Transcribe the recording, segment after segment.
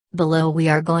Below we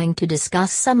are going to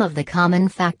discuss some of the common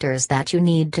factors that you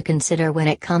need to consider when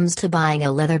it comes to buying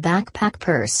a leather backpack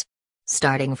purse.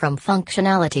 Starting from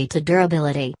functionality to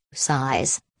durability,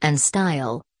 size, and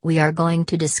style, we are going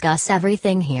to discuss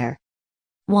everything here.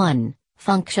 1.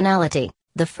 Functionality.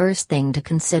 The first thing to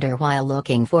consider while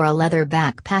looking for a leather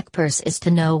backpack purse is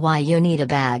to know why you need a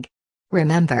bag.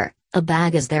 Remember, a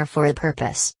bag is there for a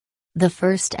purpose. The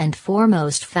first and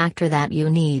foremost factor that you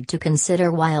need to consider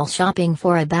while shopping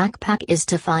for a backpack is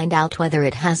to find out whether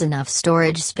it has enough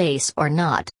storage space or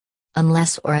not.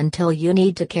 Unless or until you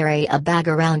need to carry a bag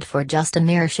around for just a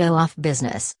mere show-off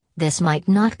business, this might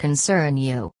not concern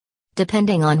you.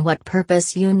 Depending on what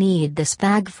purpose you need this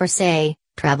bag for, say,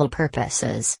 travel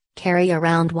purposes, carry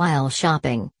around while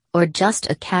shopping, or just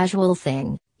a casual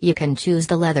thing, you can choose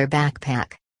the leather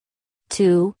backpack.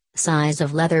 2. Size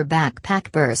of leather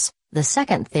backpack purse. The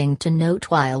second thing to note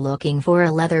while looking for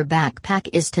a leather backpack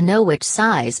is to know which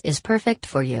size is perfect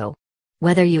for you.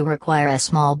 Whether you require a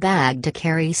small bag to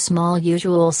carry small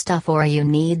usual stuff or you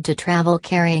need to travel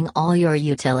carrying all your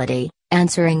utility,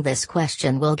 answering this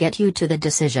question will get you to the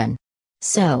decision.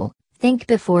 So, think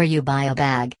before you buy a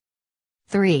bag.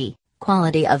 3.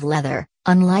 Quality of leather.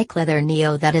 Unlike Leather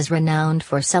Neo that is renowned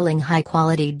for selling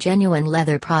high-quality genuine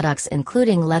leather products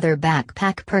including leather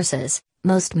backpack purses,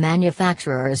 most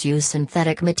manufacturers use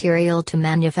synthetic material to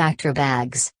manufacture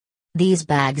bags. These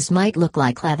bags might look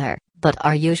like leather, but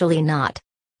are usually not.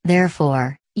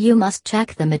 Therefore, you must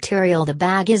check the material the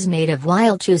bag is made of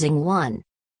while choosing one.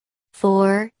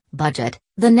 4. Budget.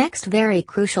 The next very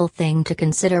crucial thing to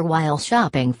consider while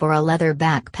shopping for a leather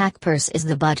backpack purse is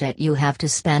the budget you have to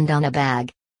spend on a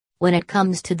bag. When it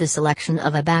comes to the selection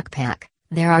of a backpack,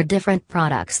 there are different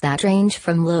products that range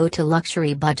from low to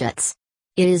luxury budgets.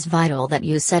 It is vital that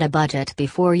you set a budget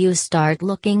before you start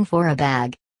looking for a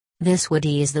bag. This would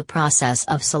ease the process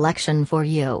of selection for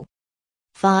you.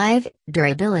 5.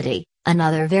 Durability.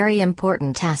 Another very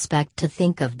important aspect to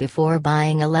think of before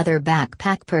buying a leather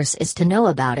backpack purse is to know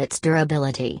about its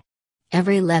durability.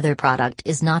 Every leather product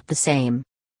is not the same.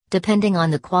 Depending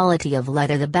on the quality of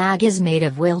leather the bag is made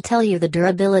of will tell you the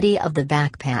durability of the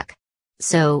backpack.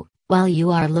 So, while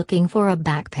you are looking for a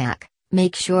backpack,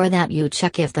 make sure that you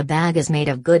check if the bag is made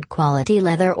of good quality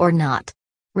leather or not.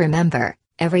 Remember,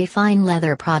 every fine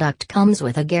leather product comes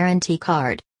with a guarantee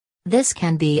card. This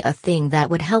can be a thing that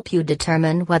would help you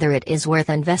determine whether it is worth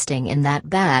investing in that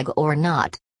bag or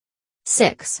not.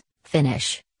 6.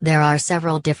 Finish. There are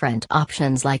several different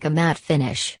options like a matte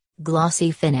finish,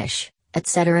 glossy finish,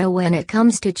 etc. when it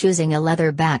comes to choosing a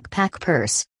leather backpack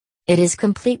purse. It is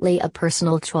completely a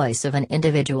personal choice of an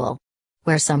individual.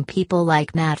 Where some people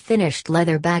like matte finished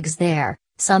leather bags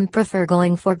some prefer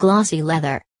going for glossy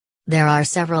leather. There are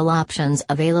several options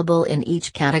available in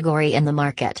each category in the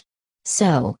market.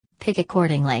 So, pick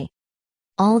accordingly.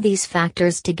 All these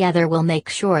factors together will make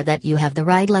sure that you have the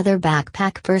right leather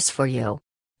backpack purse for you.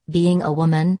 Being a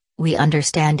woman, we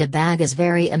understand a bag is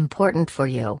very important for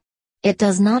you. It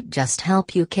does not just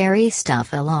help you carry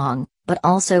stuff along, but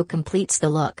also completes the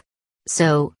look.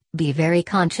 So, be very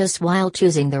conscious while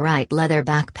choosing the right leather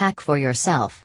backpack for yourself.